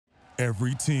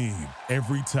Every team,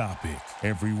 every topic,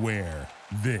 everywhere.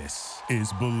 This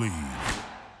is Believe.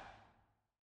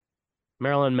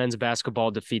 Maryland men's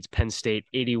basketball defeats Penn State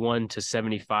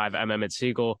 81-75. I'm Emmett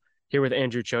Siegel here with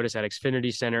Andrew Chotis at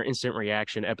Xfinity Center, instant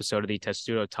reaction episode of the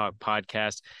Testudo Talk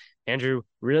podcast. Andrew,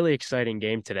 really exciting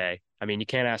game today. I mean, you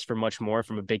can't ask for much more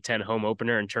from a Big Ten home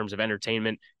opener in terms of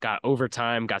entertainment. Got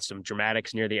overtime, got some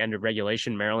dramatics near the end of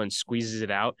regulation. Maryland squeezes it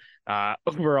out.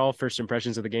 Overall, first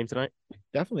impressions of the game tonight?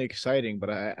 Definitely exciting, but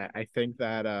I think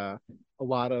that a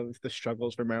lot of the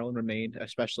struggles for Maryland remained,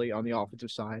 especially on the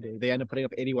offensive side. They ended up putting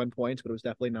up 81 points, but it was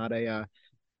definitely not a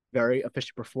very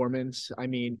efficient performance. I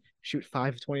mean, shoot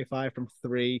 5-25 from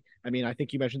three. I mean, I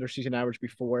think you mentioned their season average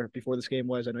before this game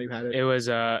was. I know you had it. It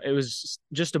was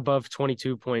just above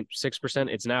 22.6%.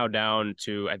 It's now down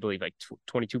to, I believe, like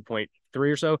 22.3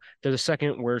 or so. They're the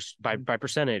second worst by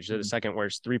percentage. They're the second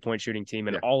worst 3-point shooting team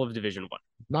in all of Division I.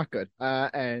 Not good.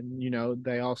 And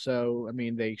they also, I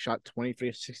mean, they shot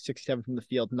 23-67 from the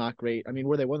field. Not great. I mean,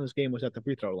 where they won this game was at the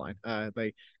free throw line.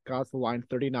 They got to the line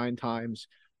 39 times.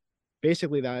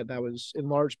 Basically, that was in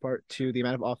large part to the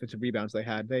amount of offensive rebounds they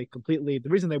had. The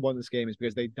reason they won this game is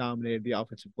because they dominated the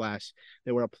offensive glass.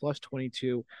 They were a plus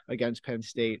 22 against Penn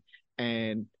State.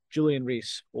 And Julian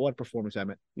Reese, what performance,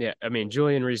 Emmett. Yeah, I mean,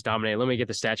 Julian Reese dominated. Let me get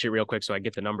the stat sheet real quick so I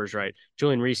get the numbers right.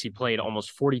 Julian Reese, he played almost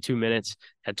 42 minutes,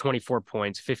 had 24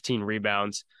 points, 15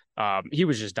 rebounds. He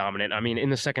was just dominant. I mean,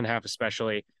 in the second half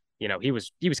especially, he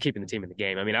was keeping the team in the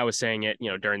game. I mean, I was saying it,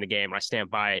 during the game, and I stand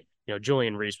by it.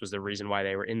 Julian Reese was the reason why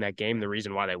they were in that game, the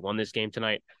reason why they won this game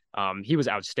tonight. He was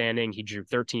outstanding. He drew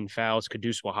 13 fouls.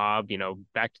 Kudus Wahab,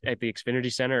 back at the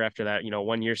Xfinity Center after that,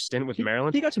 1 year stint with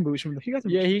Maryland. He got some booze he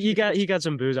got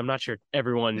some booze. I'm not sure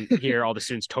everyone here, all the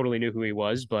students totally knew who he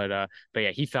was, but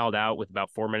yeah, he fouled out with about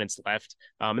 4 minutes left.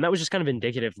 And that was just kind of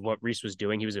indicative of what Reese was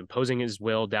doing. He was imposing his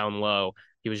will down low.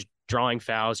 He was drawing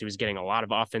fouls. He was getting a lot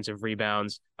of offensive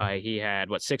rebounds. He had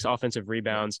 6 offensive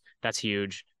rebounds. That's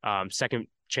huge. Second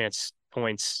chance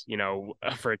points,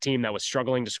 for a team that was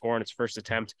struggling to score on its first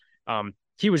attempt.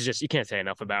 He was just, you can't say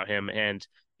enough about him. And,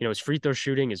 his free throw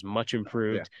shooting is much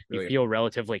improved. Yeah, really. You feel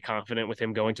relatively confident with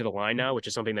him going to the line now, which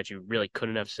is something that you really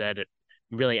couldn't have said at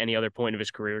really any other point of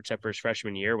his career except for his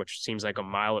freshman year, which seems like a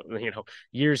mile,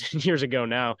 years ago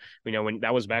now, when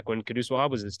that was back when Kudus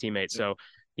Wahab was his teammate. So,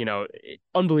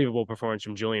 unbelievable performance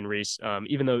from Julian Reese.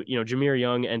 Even though, Jameer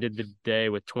Young ended the day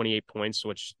with 28 points,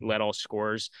 which led all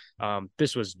scorers.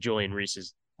 This was Julian Reese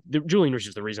was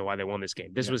the reason why they won this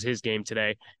game. This was his game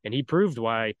today. And he proved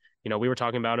why, we were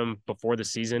talking about him before the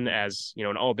season as,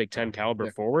 an all Big Ten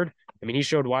caliber forward. I mean, he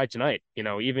showed why tonight.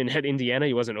 Even at Indiana,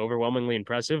 he wasn't overwhelmingly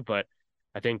impressive, but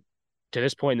I think to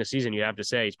this point in the season, you have to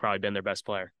say he's probably been their best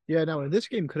player. Yeah, no, and this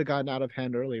game could have gotten out of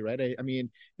hand early, right? I mean,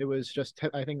 it was just,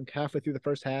 I think, halfway through the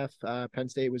first half, Penn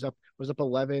State was up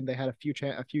 11. They had a few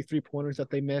 3-pointers that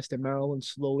they missed, and Maryland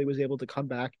slowly was able to come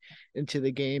back into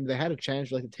the game. They had a chance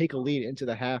to take a lead into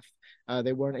the half.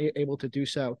 They weren't able to do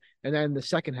so. And then the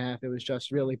second half, it was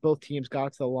just really both teams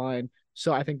got to the line.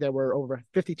 So I think there were over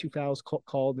 52 fouls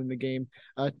called in the game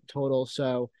total.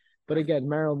 So, but again,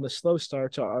 Maryland, the slow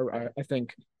starts are I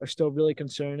think, are still really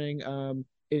concerning.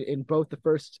 In both the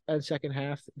first and second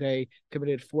half, they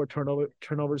committed 4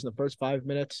 turnovers in the first 5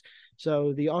 minutes.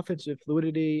 So the offensive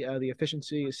fluidity, the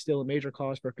efficiency is still a major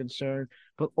cause for concern.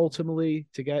 But ultimately,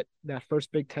 to get that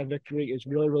first Big Ten victory is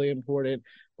really, really important.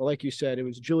 But like you said, it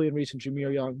was Julian Reese and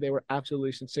Jameer Young. They were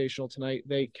absolutely sensational tonight.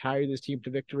 They carried this team to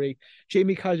victory.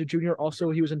 Jamie Kaiser Jr.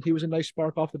 also, he was a nice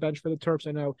spark off the bench for the Terps.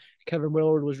 I know Kevin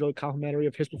Willard was really complimentary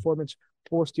of his performance.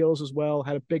 4 steals as well.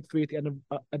 Had a big 3 at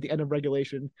the end of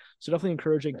regulation. So definitely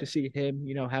encouraging to see him,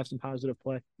 have some positive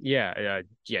play. Yeah.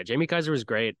 Jamie Kaiser was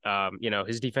great.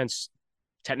 His defense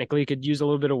technically could use a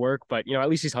little bit of work, but at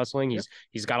least he's hustling.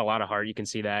 He's got a lot of heart. You can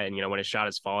see that. And when his shot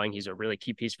is falling, he's a really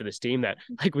key piece for this team that,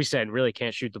 like we said, really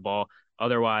can't shoot the ball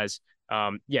otherwise.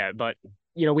 But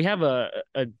we have a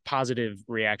positive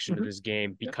reaction to this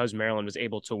game because Maryland was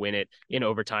able to win it in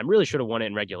overtime. Really should have won it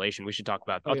in regulation. We should talk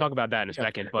about. I'll talk about that in a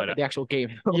second. But the actual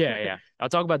game. Yeah. I'll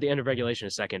talk about the end of regulation in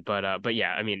a second. But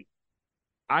yeah, I mean,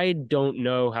 I don't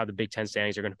know how the Big Ten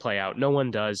standings are going to play out. No one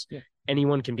does. Yeah.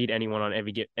 Anyone can beat anyone on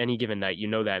any given night. You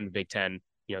know that in the Big Ten.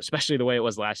 Especially the way it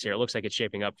was last year. It looks like it's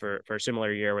shaping up for a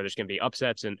similar year where there's going to be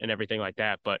upsets and everything like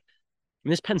that. But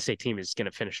this Penn State team is going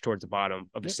to finish towards the bottom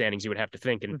of the standings, you would have to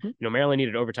think. And, Maryland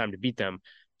needed overtime to beat them.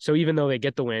 So even though they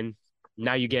get the win,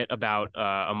 now you get about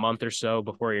a month or so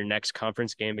before your next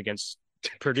conference game against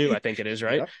Purdue, I think it is,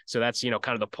 right? Yeah. So that's, kind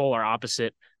of the polar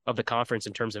opposite of the conference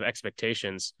in terms of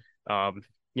expectations.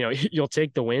 You'll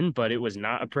take the win, but it was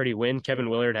not a pretty win. Kevin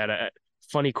Willard had a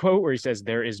funny quote where he says,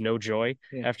 "There is no joy,"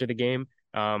 after the game.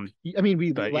 I mean,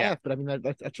 we But laugh, but I mean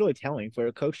that's really telling for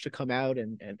a coach to come out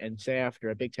and say after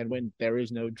a Big Ten win there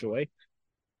is no joy.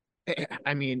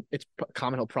 I mean, it's a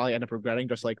comment he'll probably end up regretting,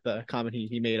 just like the comment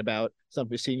he made about some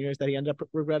of his seniors that he ended up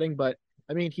regretting. But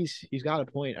I mean, he's got a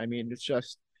point. I mean, it's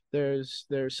just there's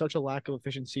such a lack of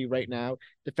efficiency right now.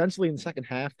 Defensively in the second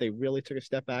half, they really took a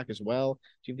step back as well.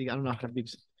 Do you think I don't know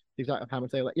how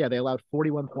much they allowed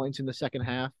 41 points in the second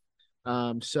half.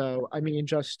 So I mean,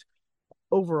 just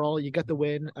overall, you get the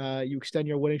win. You extend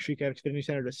your winning streak at Xfinity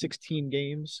Center to 16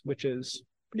 games, which is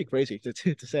pretty crazy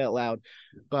to say out loud.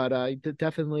 But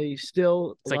definitely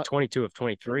still it's like 22 of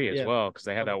 23 as yeah, well, because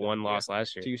they had that one loss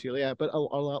last year to UCLA. Yeah, but a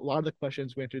lot of the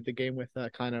questions we entered the game with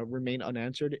kind of remain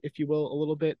unanswered, if you will, a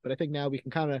little bit. But I think now we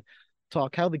can kind of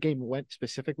talk how the game went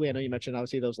specifically. I know you mentioned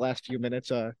obviously those last few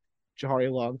minutes. Jahari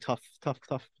Long, tough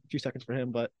few seconds for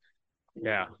him, but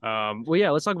yeah. Well,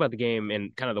 yeah, let's talk about the game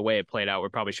and kind of the way it played out. We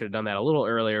probably should have done that a little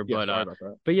earlier, yeah, sorry about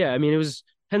that. but yeah, I mean, it was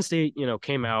Penn State,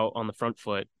 came out on the front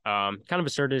foot, kind of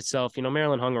asserted itself.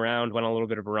 Maryland hung around, went on a little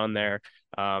bit of a run there,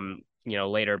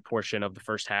 later portion of the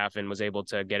first half and was able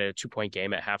to get a 2-point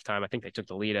game at halftime. I think they took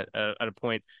the lead at a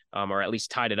point, or at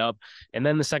least tied it up. And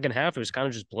then the second half, it was kind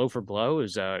of just blow for blow.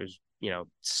 It was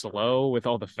slow with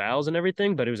all the fouls and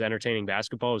everything, but it was entertaining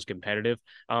basketball. It was competitive.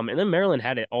 And then Maryland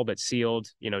had it all but sealed.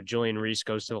 Julian Reese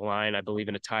goes to the line, I believe,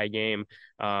 in a tie game.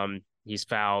 He's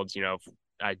fouled,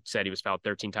 I said he was fouled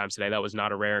 13 times today. That was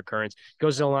not a rare occurrence.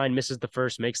 Goes to the line, misses the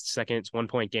first, makes the second. It's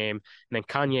 1-point game. And then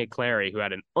Kanye Clary, who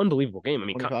had an unbelievable game. I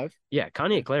mean,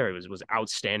 Kanye Clary was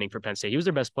outstanding for Penn State. He was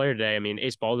their best player today. I mean,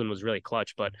 Ace Baldwin was really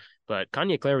clutch, but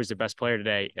Kanye Clary was their best player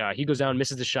today. He goes down,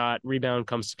 misses the shot, rebound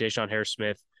comes to Deshaun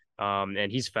Harris-Smith,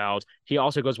 and he's fouled. He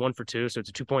also goes 1 for 2, so it's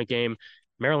a 2-point game.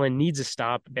 Maryland needs a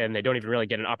stop, and they don't even really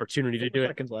get an opportunity to do it.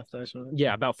 Seconds left,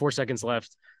 yeah, about 4 seconds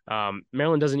left.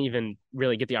 Maryland doesn't even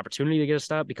really get the opportunity to get a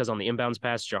stop because on the inbounds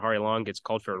pass, Jahari Long gets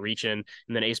called for a reach in,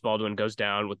 and then Ace Baldwin goes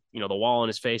down with the wall in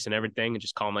his face and everything, and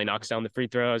just calmly knocks down the free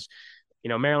throws.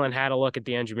 Maryland had a look at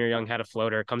the end. Jameer Young had a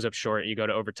floater, comes up short. You go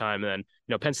to overtime, and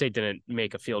then Penn State didn't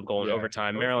make a field goal in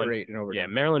overtime.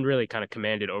 Maryland really kind of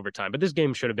commanded overtime, but this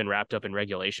game should have been wrapped up in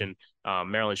regulation.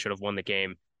 Maryland should have won the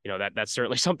game. That's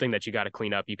certainly something that you got to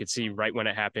clean up. You could see right when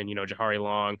it happened, Jahari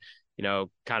Long,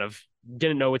 kind of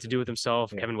didn't know what to do with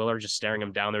himself. Kevin Willard just staring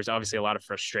him down. There's obviously a lot of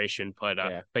frustration, but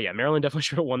Maryland definitely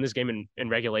should have won this game in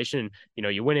regulation.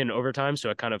 You win in overtime, so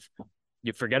it kind of,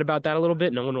 you forget about that a little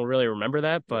bit. No one will really remember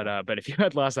that, but if you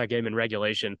had lost that game in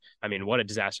regulation, I mean, what a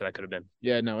disaster that could have been.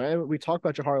 Yeah, no, we talked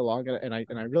about Jahari Long, and I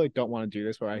really don't want to do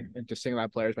this, and to single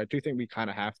out players, but I do think we kind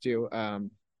of have to.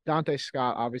 Dante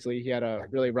Scott, obviously, he had a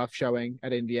really rough showing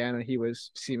at Indiana. He was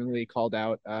seemingly called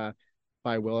out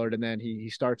by Willard, and then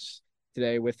he starts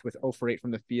today with 0 for 8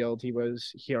 from the field. He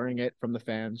was hearing it from the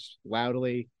fans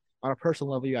loudly. On a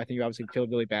personal level, I think you obviously feel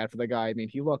really bad for the guy. I mean,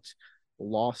 he looked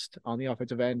lost on the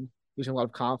offensive end, losing a lot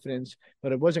of confidence,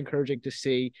 but it was encouraging to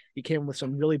see. He came with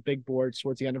some really big boards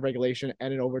towards the end of regulation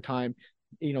and in overtime.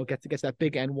 Gets that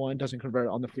big N1, doesn't convert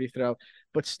on the free throw,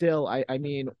 but still, I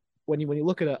mean, when you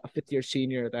look at a fifth-year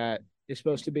senior that is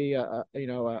supposed to be a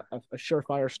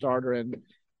surefire starter and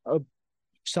a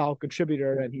solid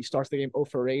contributor, and he starts the game 0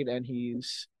 for 8, and he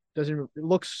just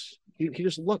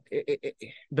looked.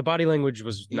 The body language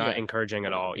was not encouraging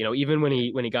at all. Even when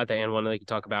he got the N1, like you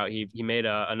talk about, he made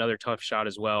another tough shot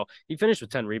as well. He finished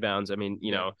with 10 rebounds. I mean,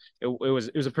 it was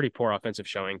a pretty poor offensive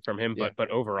showing from him,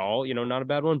 but overall, not a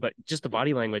bad one. But just the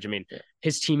body language. I mean,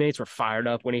 his teammates were fired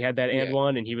up when he had that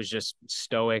N1, and he was just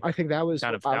stoic. I think that was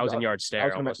kind of 1,000-yard stare.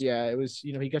 It was.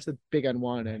 He gets the big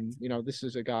N1, and this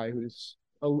is a guy who's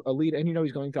a lead, and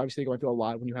he's going through a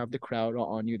lot when you have the crowd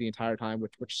on you the entire time,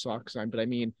 which sucks. But I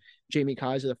mean, Jamie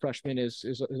Kaiser, the freshman,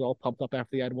 is all pumped up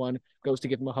after the N1, goes to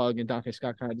give him a hug, and Dante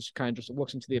Scott kind of just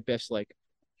looks into the abyss like,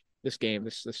 this game,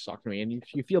 this sucked for me, and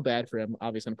you feel bad for him,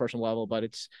 obviously on a personal level, but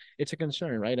it's a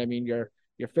concern, right? I mean, your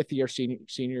fifth-year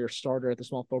senior starter at the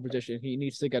small forward position, he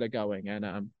needs to get it going,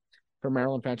 and for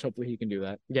Maryland fans, hopefully he can do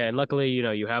that. Yeah, and luckily,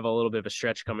 you have a little bit of a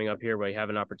stretch coming up here where you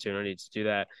have an opportunity to do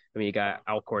that. I mean, you got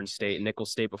Alcorn State, Nicholls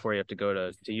State before you have to go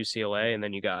to UCLA, and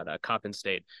then you got Coppin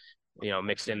State,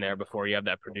 mixed in there before you have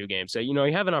that Purdue game. So, you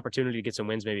have an opportunity to get some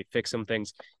wins, maybe fix some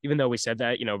things. Even though we said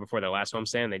that, before their last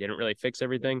homestand, they didn't really fix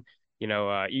everything.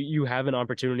 You have an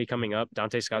opportunity coming up.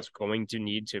 Dante Scott's going to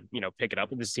need to, pick it up.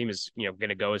 This team is, going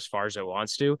to go as far as it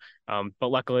wants to. But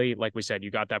luckily, like we said,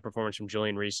 you got that performance from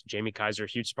Julian Reese, Jamie Kaiser,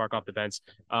 huge spark off the bench.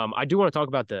 I do want to talk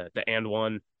about the and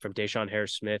one from Deshaun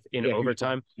Harris-Smith in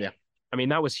overtime. Yeah. I mean,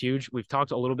 that was huge. We've talked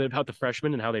a little bit about the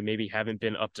freshmen and how they maybe haven't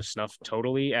been up to snuff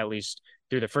totally, at least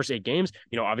through the first 8 games.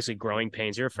 Obviously growing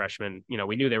pains. You're a freshman.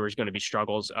 We knew there was going to be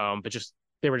struggles, but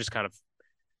they were just kind of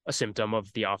a symptom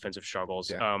of the offensive struggles.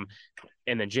 Yeah.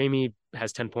 And then Jamie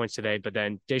has 10 points today, but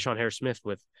then Deshaun Harris-Smith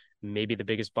with maybe the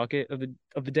biggest bucket of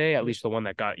the day, at least the one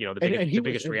that got, the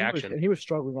biggest reaction. He was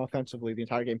struggling offensively the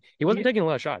entire game. He wasn't taking a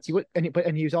lot of shots. He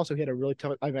had a really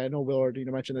tough. I know Willard,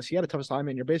 mentioned this. He had a tough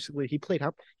assignment. He played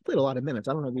a lot of minutes.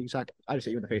 I don't know the exact. I just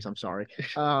hit you in the face. I'm sorry.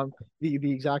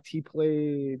 The exact he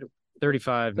played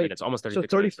 35 minutes, almost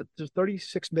 36 minutes.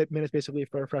 36 minutes basically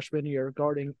for a freshman year,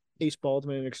 guarding Ace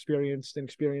Baldwin, an experienced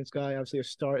guy, obviously a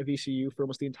star at VCU for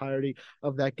almost the entirety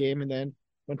of that game. And then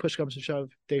when push comes to shove,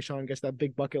 Deshaun gets that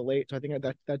big bucket late. So I think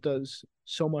that does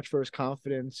so much for his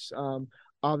confidence.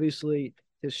 Obviously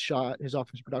his shot, his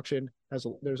offensive production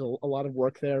there's a lot of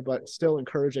work there, but still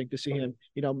encouraging to see him,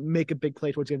 make a big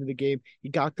play towards the end of the game. He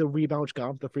got the rebound, which got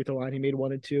off the free throw line. He made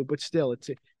 1 and 2, but still,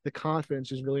 the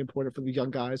confidence is really important for the young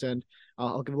guys. And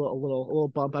I'll give a little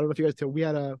bump. I don't know if you guys too. We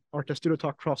had our Testudo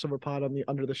Talk crossover pod on the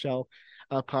Under the Shell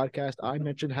podcast. I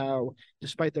mentioned how,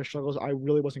 despite their struggles, I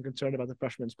really wasn't concerned about the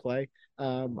freshmen's play.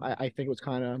 I think it was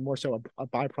kind of more so a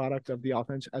byproduct of the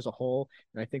offense as a whole,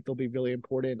 and I think they'll be really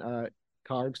important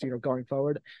cogs, going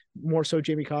forward. More so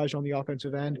Jamie Kaj on the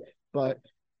offensive end, but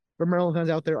for Maryland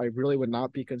fans out there, I really would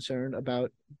not be concerned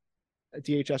about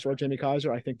DHS or Jamie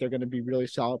Kaiser. I think they're going to be really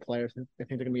solid players. I think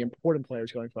they're going to be important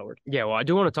players going forward. Yeah, well, I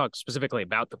do want to talk specifically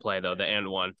about the play, though, the and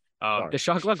one. The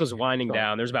shot clock was winding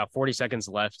down. There's about 40 seconds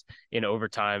left in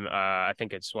overtime. I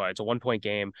think it's a 1-point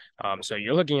game. So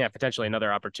you're looking at potentially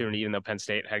another opportunity, even though Penn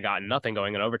State had gotten nothing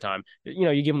going in overtime.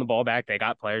 You give them the ball back. They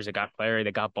got players. They got Clary.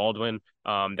 They got Baldwin.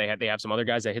 They have some other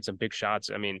guys that hit some big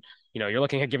shots. I mean, you're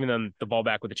looking at giving them the ball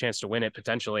back with a chance to win it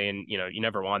potentially. And, you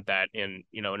never want that in,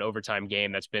 an overtime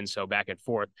game that's been so back and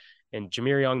forth. And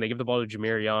Jameer Young, they give the ball to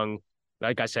Jameer Young.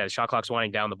 Like I said, shot clock's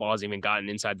winding down. The ball hasn't even gotten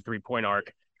inside the 3-point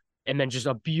arc. And then just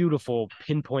a beautiful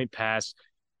pinpoint pass.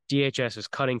 DHS is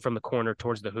cutting from the corner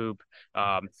towards the hoop,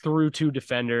 through 2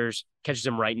 defenders, catches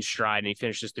him right in stride, and he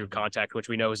finishes through contact, which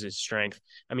we know is his strength.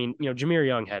 I mean, Jameer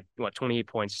Young had 28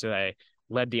 points today,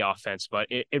 led the offense, but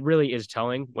it really is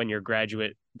telling when your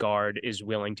graduate guard is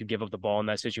willing to give up the ball in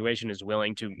that situation, is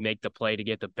willing to make the play to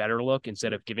get the better look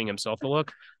instead of giving himself the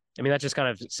look. I mean, that just kind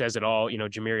of says it all.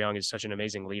 Jameer Young is such an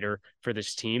amazing leader for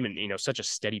this team, and, such a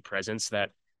steady presence that,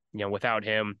 without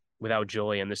him, without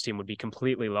Julian, this team would be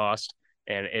completely lost.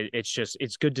 And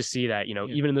it's good to see that,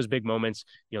 even in those big moments,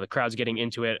 the crowd's getting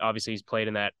into it. Obviously he's played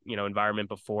in that, environment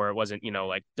before. It wasn't,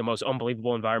 like the most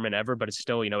unbelievable environment ever, but it's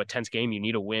still, a tense game. You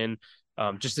need a win.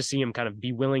 Just to see him kind of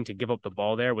be willing to give up the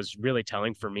ball there was really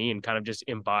telling for me, and kind of just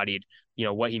embodied,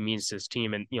 what he means to his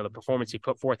team, and, the performance he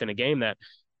put forth in a game that,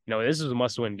 this is a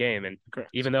must-win game. And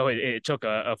even though it took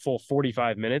a full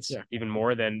 45 minutes, even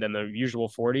more than the usual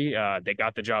 40, they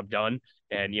got the job done.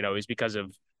 And, it's because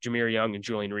of Jameer Young and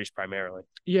Julian Reese primarily.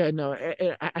 Yeah, no,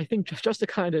 I think just to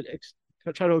kind of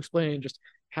try to explain just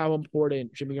how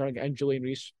important Jameer Young and Julian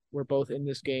Reese were both in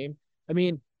this game. I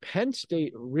mean, Penn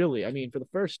State really, for the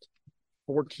first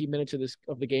 14 minutes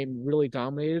of the game, really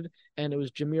dominated, and it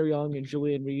was Jameer Young and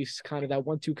Julian Reese, kind of that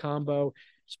 1-2 combo,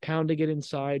 just pounding it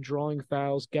inside, drawing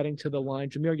fouls, getting to the line.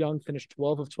 Jameer Young finished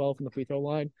 12 of 12 from the free throw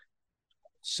line.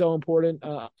 So important.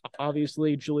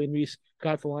 Obviously, Julian Reese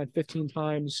got to the line 15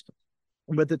 times,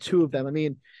 but the 2 of them,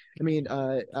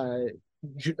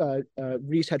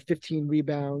 Reese had 15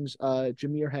 rebounds.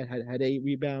 Jameer had 8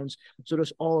 rebounds. So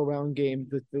just all around game,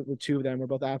 the 2 of them were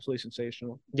both absolutely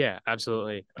sensational. Yeah,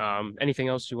 absolutely. Anything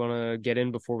else you want to get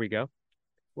in before we go?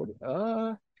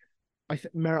 I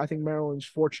think Maryland's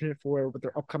fortunate for what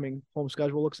their upcoming home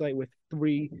schedule looks like, with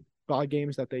 3 ball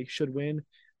games that they should win.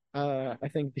 I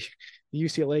think the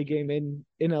UCLA game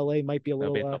in LA might be a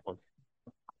little tough one.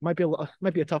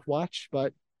 Might be a tough watch,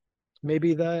 but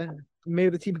maybe the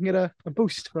team can get a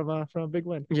boost from a big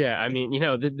win. Yeah,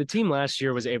 the team last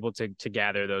year was able to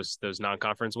gather those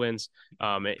non-conference wins.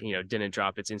 It didn't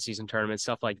drop its in-season tournament,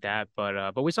 stuff like that.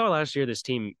 But we saw last year this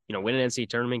team, win an NCAA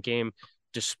tournament game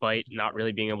despite not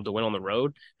really being able to win on the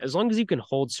road. As long as you can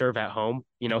hold serve at home,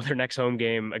 their next home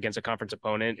game against a conference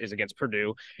opponent is against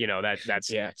Purdue. That's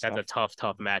a tough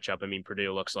matchup.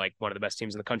 Purdue looks like one of the best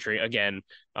teams in the country again.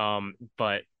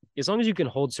 But as long as you can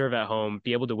hold serve at home,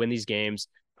 be able to win these games,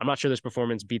 I'm not sure this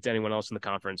performance beats anyone else in the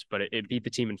conference, but it beat the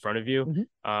team in front of you.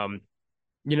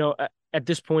 Mm-hmm. At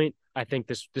this point, I think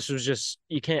this was just,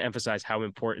 you can't emphasize how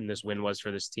important this win was for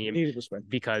this team. Needed this win.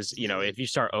 Because, if you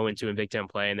start 0-2 in Big Ten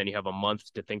play and then you have a month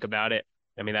to think about it,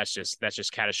 I mean, that's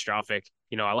just catastrophic.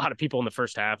 You know, a lot of people in the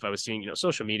first half, I was seeing, you know,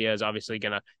 social media is obviously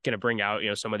gonna bring out, you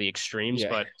know, some of the extremes,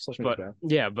 Yeah, but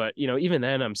yeah, but you know, even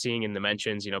then I'm seeing in the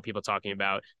mentions, you know, people talking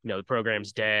about, you know, the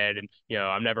program's dead and, you know,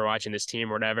 I'm never watching this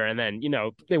team or whatever. And then, you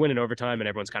know, they win in overtime and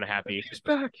everyone's kind of happy. He's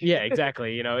back. Yeah,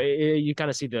 exactly. You know, you kind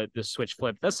of see the switch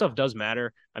flip. That stuff does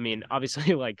matter. I mean,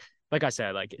 obviously, like I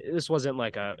said, like this wasn't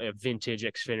like a vintage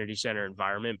Xfinity Center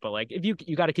environment, but like if you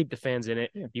got to keep the fans in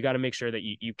it, you got to make sure that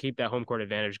you keep that home court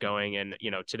advantage going. And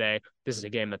you know, today this is a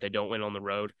game that they don't win on the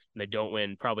road, and they don't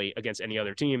win probably against any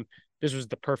other team. This was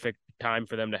the perfect time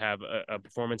for them to have a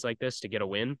performance like this to get a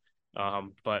win.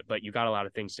 But you got a lot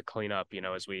of things to clean up. You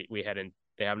know, as we head in,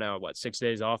 they have now 6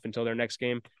 days off until their next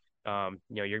game. You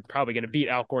know, you're probably going to beat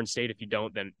Alcorn State. If you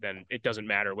don't, then it doesn't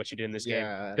matter what you did in this game.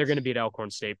 They're going to beat Alcorn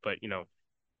State, but you know,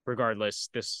 regardless,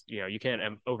 this, you know, you can't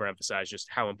overemphasize just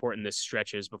how important this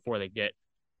stretch is before they get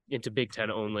into Big Ten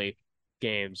only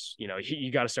games. You know,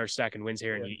 you got to start stacking wins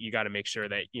here, and you got to make sure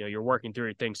that, you know, you're working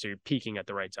through things so you're peaking at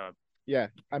the right time. Yeah,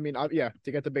 I mean, to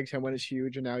get the Big Ten win is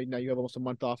huge, and now you have almost a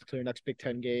month off until your next Big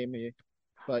Ten game.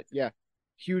 But yeah,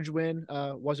 huge win.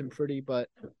 Wasn't pretty, but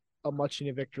a much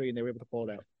needed victory, and they were able to pull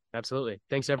it out. Absolutely.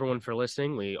 Thanks everyone for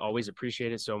listening. We always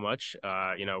appreciate it so much.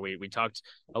 You know, we talked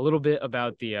a little bit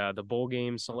about the bowl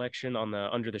game selection on the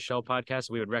Under the Shell podcast.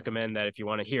 We would recommend that if you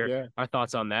want to hear our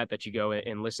thoughts on that you go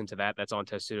and listen to that. That's on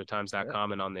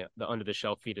testudotimes.com and on the Under the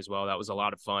Shell feed as well. That was a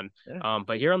lot of fun.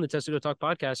 But here on the Testudo Talk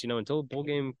podcast, you know, until the bowl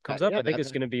game comes up, I think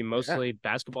it's going to be mostly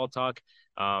basketball talk.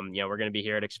 You know, we're going to be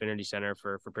here at Xfinity Center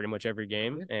for pretty much every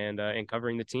game and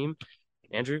covering the team.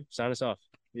 Andrew, sign us off.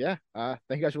 Yeah. Thank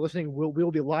you guys for listening. We'll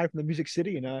be live from the Music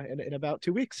City in about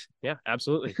 2 weeks. Yeah,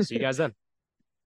 absolutely. See you guys then.